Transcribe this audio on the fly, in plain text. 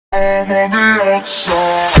I'm on the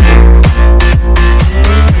outside.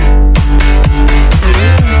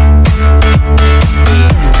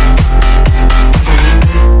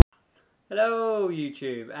 Hello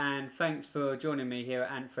YouTube, and thanks for joining me here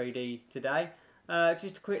at Ant3D today.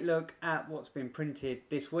 Just a quick look at what's been printed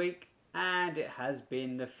this week, and it has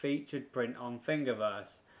been the featured print on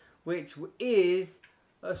Thingiverse, which is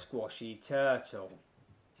a squashy turtle.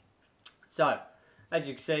 So, as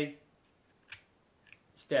you can see,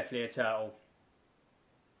 it's definitely a turtle,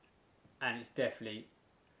 and it's definitely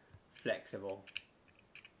flexible.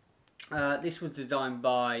 This was designed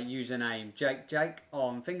by username jakejake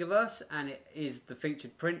on Thingiverse, and it is the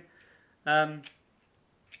featured print.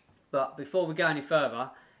 But before we go any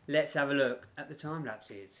further, let's have a look at the time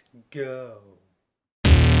lapses. Go!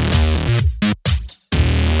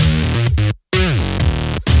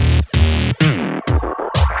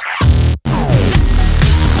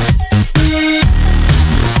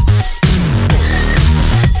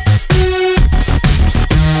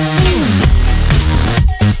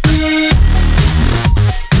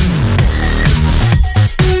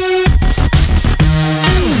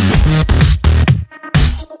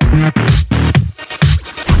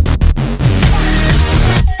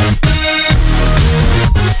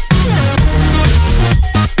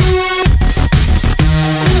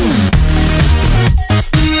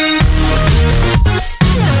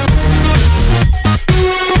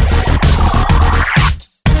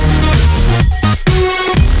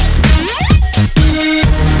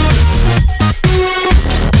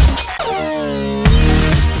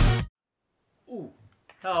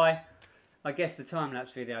 Hi, I guess the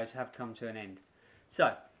time-lapse videos have come to an end.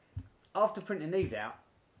 So, after printing these out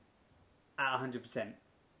at 100%,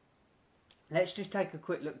 let's just take a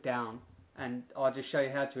quick look down and I'll just show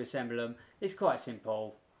you how to assemble them. It's quite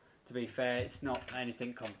simple, to be fair, it's not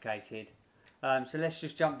anything complicated. So let's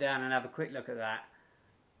just jump down and have a quick look at that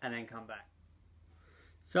and then come back.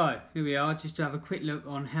 So, here we are, just to have a quick look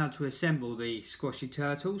on how to assemble the squashy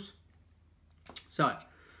turtles. So,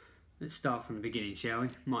 let's start from the beginning, shall we?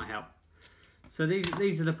 Might help. So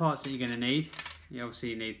these are the parts that you're going to need. You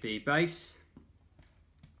obviously need the base,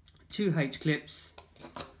 2 H clips,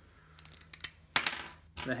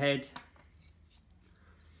 the head,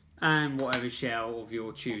 and whatever shell of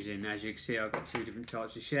your choosing. As you can see, I've got 2 different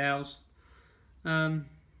types of shells.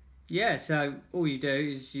 Yeah, so all you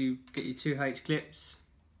do is you get your 2 H clips,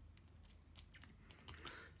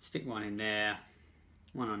 stick one in there,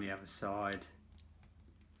 one on the other side.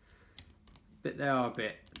 But they are a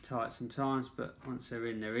bit tight sometimes, but once they're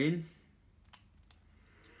in, they're in.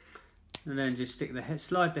 And then just stick the head,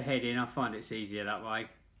 slide the head in. I find it's easier that way.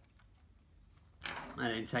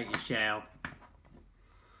 And then take your shell,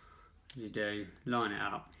 as you do, line it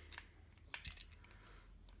up.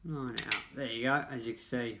 Line it up. There you go. As you can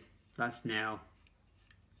see, that's now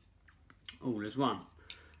all as one.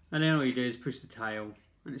 And then all you do is push the tail,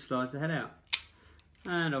 and it slides the head out.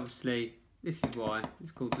 And obviously, this is why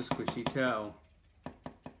it's called the squishy turtle.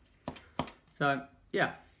 So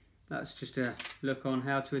yeah, that's just a look on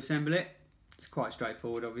how to assemble it. It's quite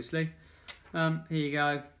straightforward, obviously. Here you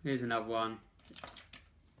go, here's another one.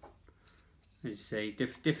 As you see,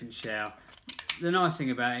 different shell. The nice thing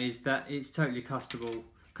about it is that it's totally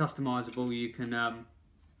customizable. You can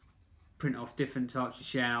print off different types of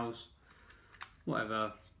shells,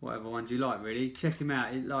 whatever ones you like, really. Check him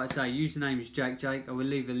out. Like I say, username is jakejake. I will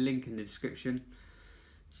leave a link in the description.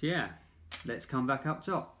 So yeah, let's come back up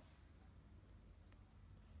top.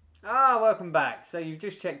 Welcome back. So you've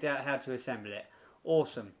just checked out how to assemble it.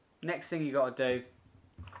 Awesome. Next thing you got to do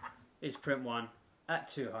is print one at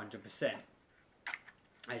 200%.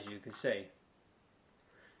 As you can see,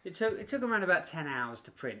 it took around about 10 hours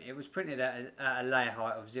to print. It was printed at a layer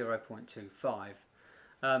height of 0.25.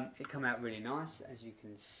 It came out really nice, as you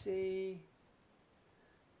can see.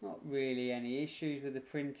 Not really any issues with the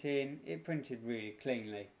printing. It printed really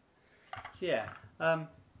cleanly. So yeah,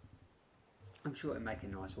 I'm sure it'll make a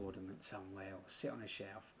nice ornament somewhere or sit on a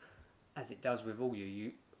shelf, as it does with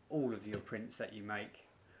all of your prints that you make.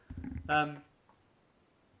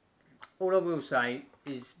 All I will say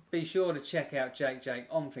is be sure to check out jakejake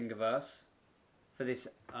on Thingiverse for this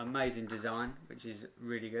amazing design, which is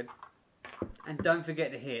really good. And don't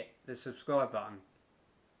forget to hit the subscribe button.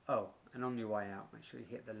 Oh, and on your way out, make sure you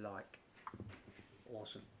hit the like.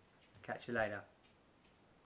 Awesome. Catch you later.